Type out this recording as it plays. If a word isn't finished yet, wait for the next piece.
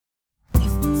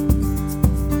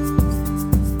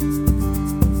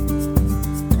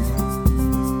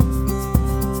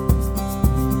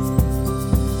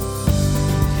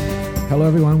Hello,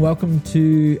 everyone. Welcome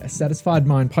to a Satisfied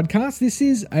Mind podcast. This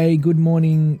is a Good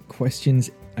Morning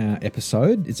Questions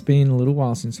episode. It's been a little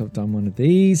while since I've done one of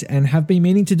these and have been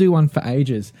meaning to do one for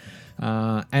ages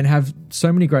and have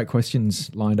so many great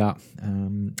questions lined up.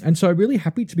 And so really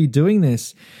happy to be doing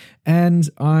this. And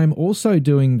I'm also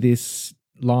doing this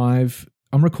live.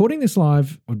 I'm recording this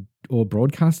live or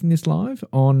broadcasting this live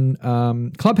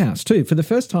on Clubhouse too. For the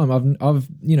first time, I've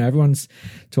everyone's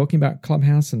talking about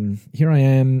Clubhouse, and here I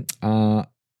am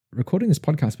recording this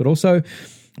podcast, but also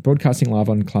broadcasting live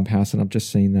on Clubhouse. And I've just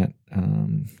seen that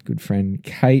good friend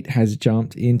Kate has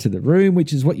jumped into the room,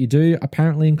 which is what you do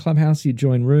apparently in Clubhouse. You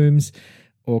join rooms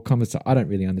or conversations. I don't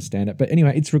really understand it, but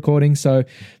anyway, it's recording. So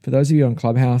for those of you on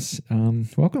Clubhouse,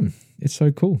 welcome. It's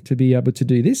so cool to be able to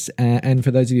do this. And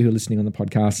for those of you who are listening on the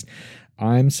podcast,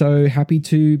 I'm so happy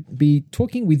to be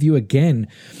talking with you again.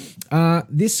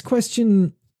 This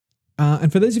question,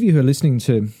 and for those of you who are listening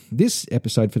to this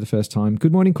episode for the first time,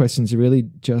 Good Morning Questions are really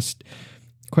just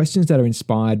questions that are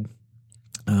inspired,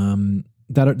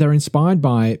 they're inspired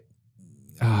by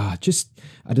just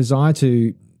a desire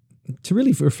to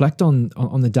really reflect on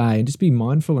the day and just be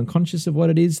mindful and conscious of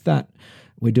what it is that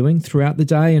we're doing throughout the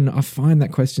day. And I find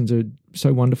that questions are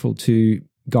so wonderful to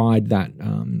guide that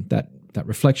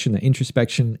reflection, that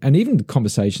introspection, and even the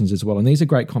conversations as well. And these are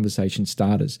great conversation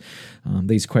starters,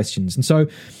 these questions. And so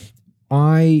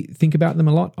I think about them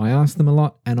a lot, I ask them a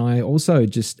lot, and I also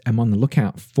just am on the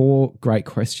lookout for great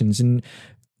questions. And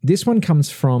this one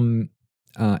comes from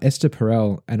Esther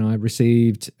Perel, and I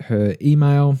received her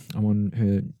email. I'm on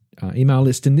her email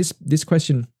list, and this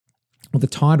question, or the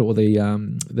title, or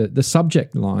the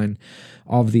subject line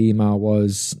of the email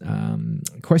was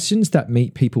questions that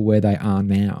meet people where they are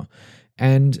now.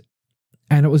 And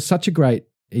it was such a great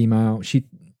email. She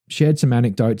shared some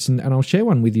anecdotes, and I'll share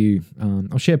one with you.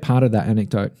 I'll share part of that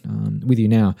anecdote with you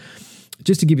now,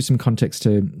 just to give you some context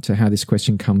to how this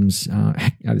question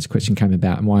how this question came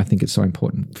about, and why I think it's so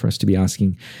important for us to be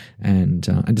asking and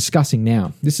discussing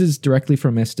now. This is directly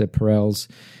from Esther Perel's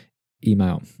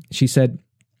email. She said,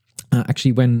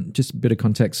 just a bit of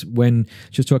context, when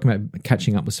she was talking about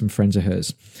catching up with some friends of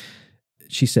hers,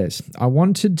 she says, I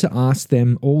wanted to ask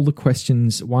them all the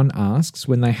questions one asks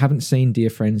when they haven't seen dear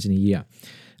friends in a year.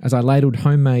 As I ladled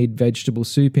homemade vegetable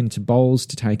soup into bowls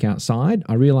to take outside,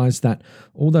 I realized that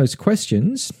all those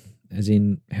questions, as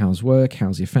in how's work,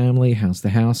 how's your family, how's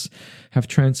the house, have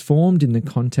transformed in the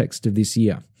context of this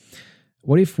year.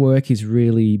 What if work is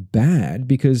really bad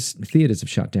because theatres have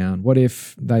shut down? What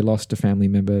if they lost a family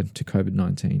member to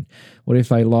COVID-19? What if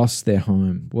they lost their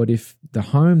home? What if the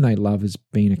home they love has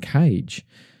been a cage?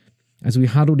 As we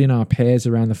huddled in our pairs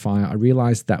around the fire, I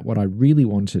realised that what I really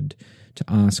wanted to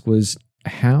ask was,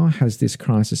 how has this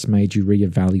crisis made you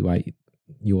reevaluate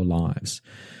your lives?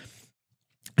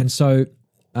 And so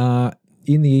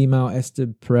in the email, Esther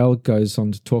Perel goes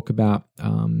on to talk about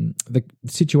the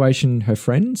situation her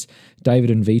friends, David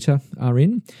and Vita, are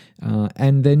in.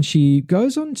 And then she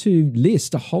goes on to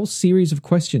list a whole series of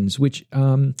questions, which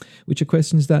are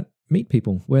questions that meet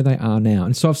people where they are now.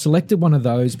 And so I've selected one of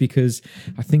those because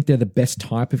I think they're the best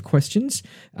type of questions.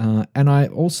 And I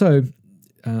also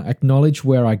acknowledge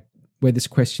where this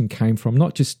question came from,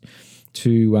 not just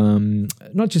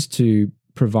to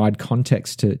provide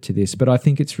context to this, but I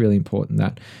think it's really important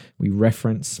that we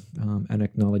reference and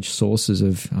acknowledge sources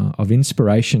of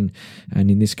inspiration,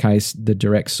 and in this case, the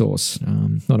direct source,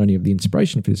 not only of the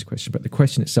inspiration for this question, but the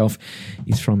question itself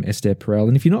is from Esther Perel.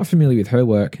 And if you're not familiar with her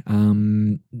work,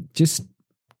 just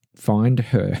find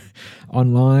her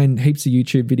online, heaps of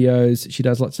YouTube videos. She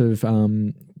does lots of,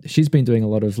 she's been doing a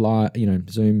lot of live,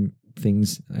 Zoom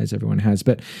things, as everyone has,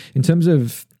 but in terms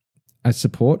of a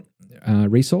support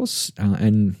resource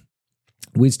and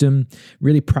wisdom,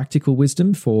 really practical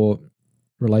wisdom for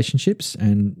relationships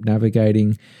and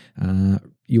navigating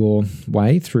your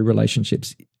way through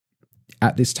relationships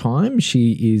at this time.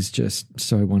 She is just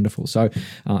so wonderful. So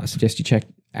I suggest you check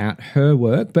out her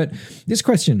work. But this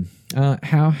question,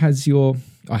 have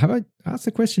I asked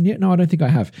the question yet? No, I don't think I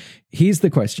have. Here's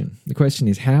the question. The question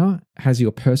is, how has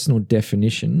your personal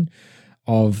definition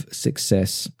of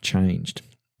success changed?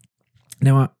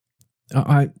 Now,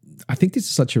 I think this is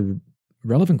such a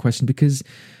relevant question because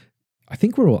I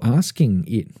think we're all asking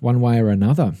it one way or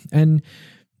another. And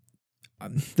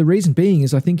the reason being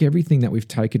is I think everything that we've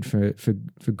taken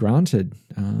for granted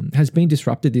has been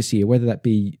disrupted this year, whether that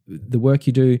be the work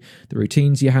you do, the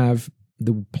routines you have,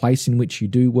 the place in which you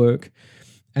do work.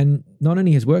 And not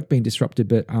only has work been disrupted,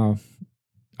 but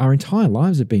our entire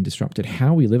lives have been disrupted.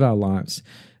 How we live our lives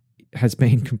has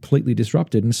been completely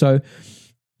disrupted. And so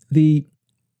the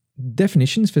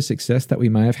definitions for success that we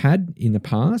may have had in the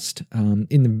past,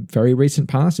 in the very recent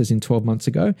past, as in 12 months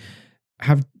ago,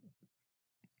 have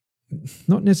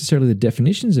not necessarily the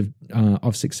definitions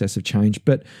of success have changed,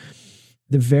 but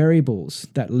the variables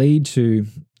that lead to,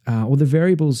 or the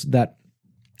variables that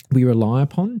we rely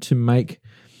upon to make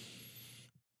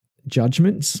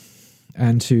judgments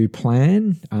and to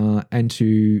plan and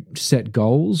to set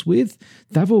goals with,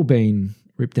 they've all been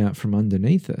ripped out from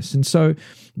underneath us. And so,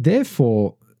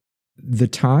 therefore, the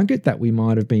target that we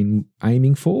might have been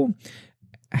aiming for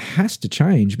has to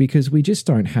change because we just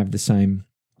don't have the same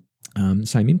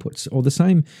inputs or the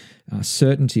same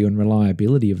certainty and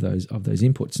reliability of those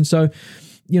inputs. And so,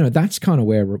 that's kind of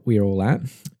where we're all at.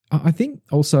 I think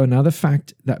also another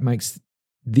fact that makes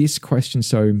this question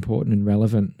so important and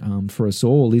relevant for us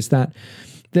all is that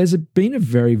there's been a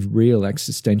very real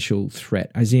existential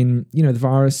threat, as in, the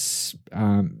virus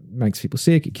makes people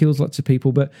sick, it kills lots of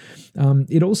people, but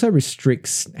it also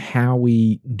restricts how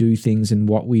we do things and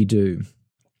what we do.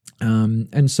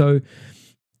 And so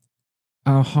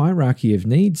our hierarchy of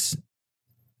needs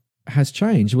has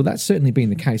changed. Well, that's certainly been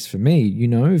the case for me.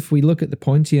 If we look at the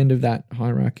pointy end of that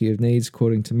hierarchy of needs,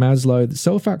 according to Maslow, the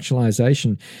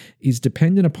self-actualization is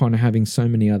dependent upon having so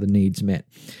many other needs met.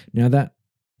 Now, that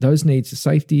those needs are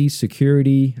safety,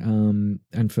 security,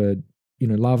 and for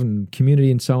love and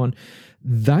community and so on,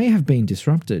 they have been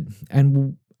disrupted.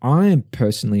 And I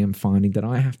personally am finding that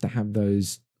I have to have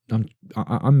those.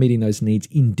 I'm meeting those needs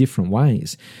in different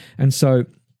ways, and so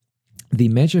the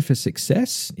measure for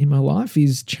success in my life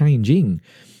is changing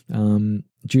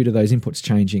due to those inputs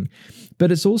changing.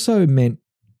 But it's also meant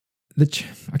the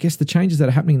changes that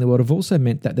are happening in the world have also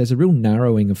meant that there's a real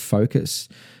narrowing of focus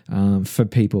for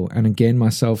people. And again,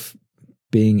 myself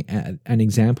being an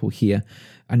example here,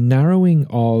 a narrowing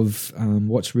of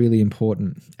what's really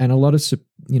important, and a lot of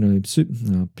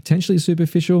potentially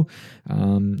superficial,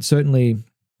 certainly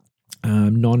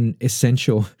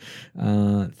non-essential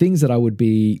things that I would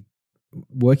be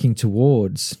working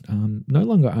towards no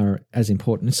longer are as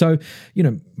important. So,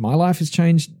 my life has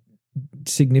changed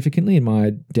significantly and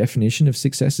my definition of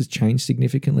success has changed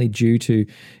significantly due to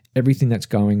everything that's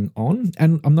going on.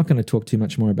 And I'm not going to talk too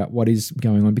much more about what is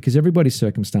going on because everybody's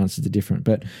circumstances are different.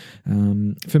 But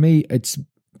for me, it's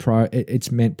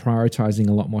meant prioritizing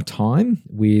a lot more time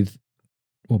with,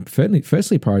 firstly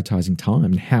prioritizing time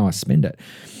and how I spend it.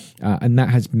 And that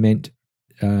has meant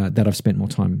that I've spent more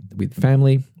time with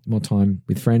family, more time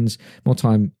with friends, more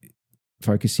time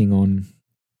focusing on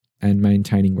and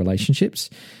maintaining relationships,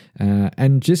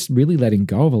 and just really letting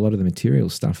go of a lot of the material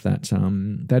stuff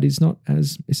that is not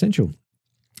as essential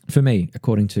for me,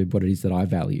 according to what it is that I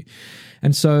value.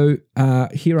 And so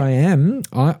here I am.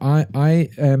 I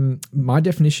my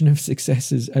definition of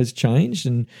success has changed,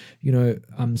 and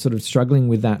I'm sort of struggling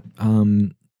with that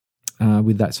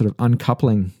sort of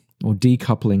uncoupling or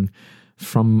decoupling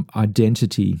from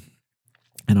identity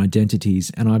and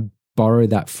identities. And I borrow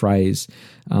that phrase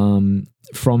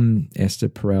from Esther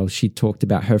Perel. She talked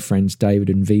about her friends David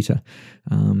and Vita,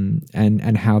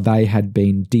 and how they had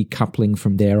been decoupling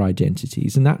from their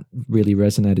identities. And that really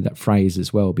resonated, that phrase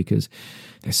as well, because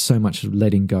there's so much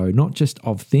letting go, not just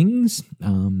of things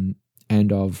and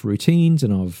of routines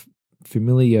and of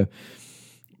familiar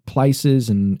places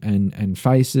and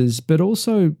faces, but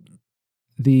also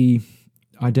the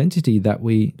identity that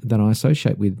I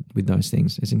associate with those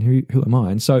things, as in who am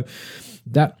I? And so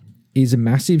that is a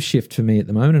massive shift for me at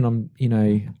the moment. And I'm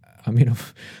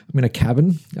in a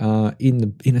cabin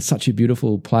in such a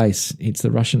beautiful place. It's the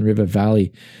Russian River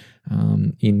Valley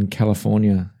in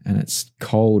California, and it's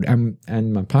cold.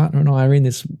 And my partner and I are in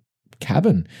this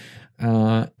cabin,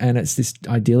 and it's this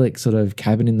idyllic sort of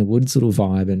cabin in the woods little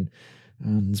vibe. And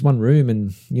there's one room,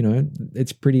 and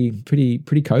it's pretty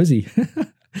cozy.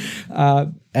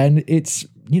 And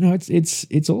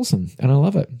it's awesome, and I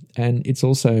love it. And it's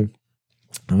also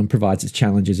provides its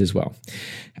challenges as well.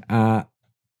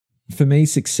 For me,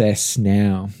 success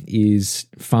now is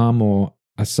far more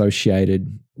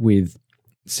associated with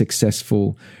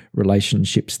successful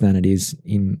relationships than it is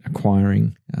in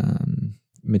acquiring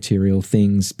material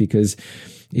things, because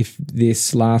if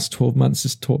this last 12 months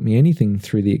has taught me anything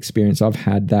through the experience I've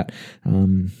had, that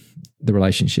the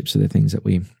relationships are the things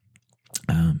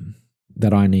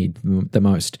that I need the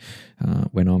most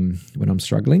when I'm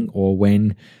struggling, or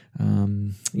when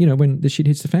the shit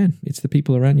hits the fan. It's the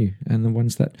people around you and the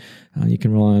ones that you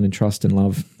can rely on and trust and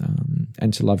love,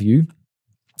 and to love you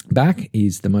back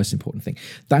is the most important thing.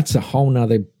 That's a whole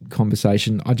nother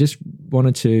conversation. I just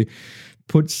wanted to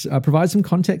provide some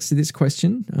context to this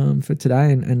question for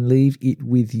today, and leave it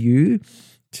with you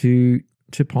to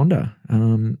ponder.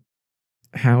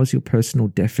 how has your personal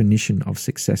definition of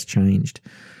success changed?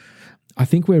 I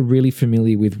think we're really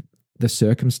familiar with the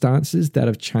circumstances that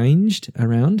have changed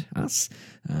around us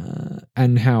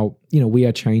and how, we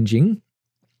are changing.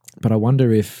 But I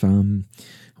wonder if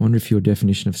your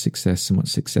definition of success and what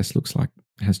success looks like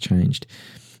has changed.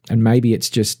 And maybe it's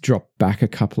just dropped back a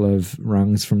couple of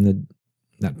rungs from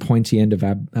that pointy end of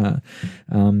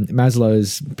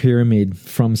Maslow's pyramid,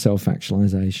 from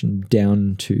self-actualization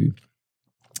down to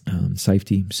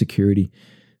safety, security,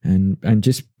 and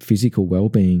just physical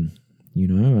well-being.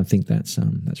 I think that's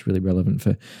really relevant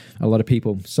for a lot of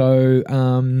people. So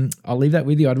I'll leave that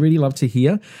with you. I'd really love to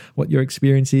hear what your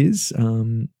experience is,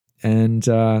 and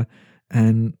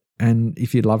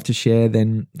if you'd love to share,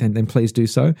 then please do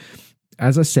so.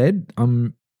 As I said,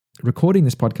 I'm recording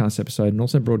this podcast episode and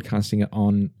also broadcasting it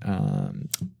on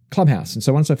Clubhouse. And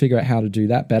so once I figure out how to do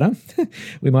that better,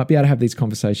 we might be able to have these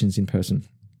conversations in person,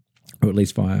 or at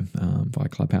least via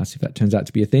Clubhouse, if that turns out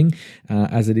to be a thing,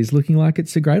 as it is looking like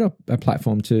it's a great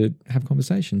platform to have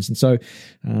conversations. And so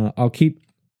I'll keep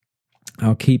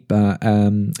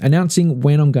announcing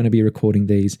when I'm going to be recording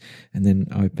these, and then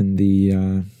open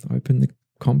the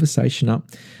conversation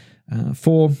up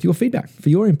for your feedback, for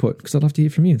your input, because I'd love to hear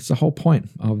from you. It's the whole point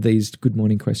of these Good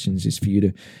Morning Questions, is for you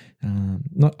to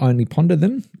not only ponder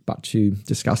them, but to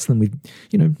discuss them with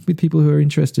people who are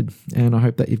interested. And I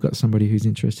hope that you've got somebody who's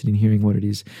interested in hearing what it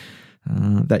is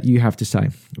that you have to say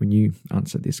when you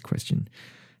answer this question.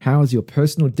 How has your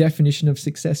personal definition of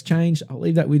success changed? I'll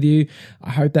leave that with you.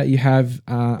 I hope that you have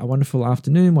a wonderful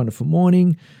afternoon, wonderful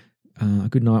morning, a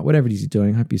good night, whatever it is you're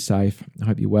doing. I hope you're safe. I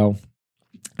hope you're well.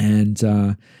 And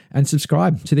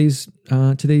subscribe to these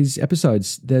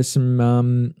episodes. There's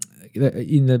some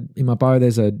in my bio.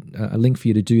 There's a link for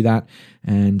you to do that,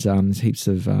 and there's heaps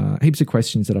of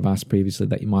questions that I've asked previously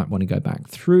that you might want to go back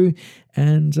through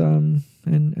and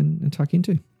tuck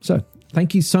into. So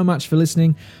thank you so much for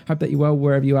listening. Hope that you're well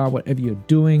wherever you are, whatever you're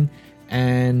doing,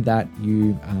 and that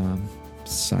you are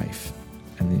safe,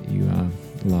 and that you are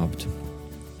loved,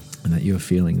 and that you are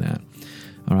feeling that.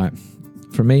 All right,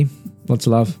 from me, lots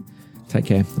of love. Take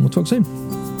care, and we'll talk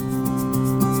soon.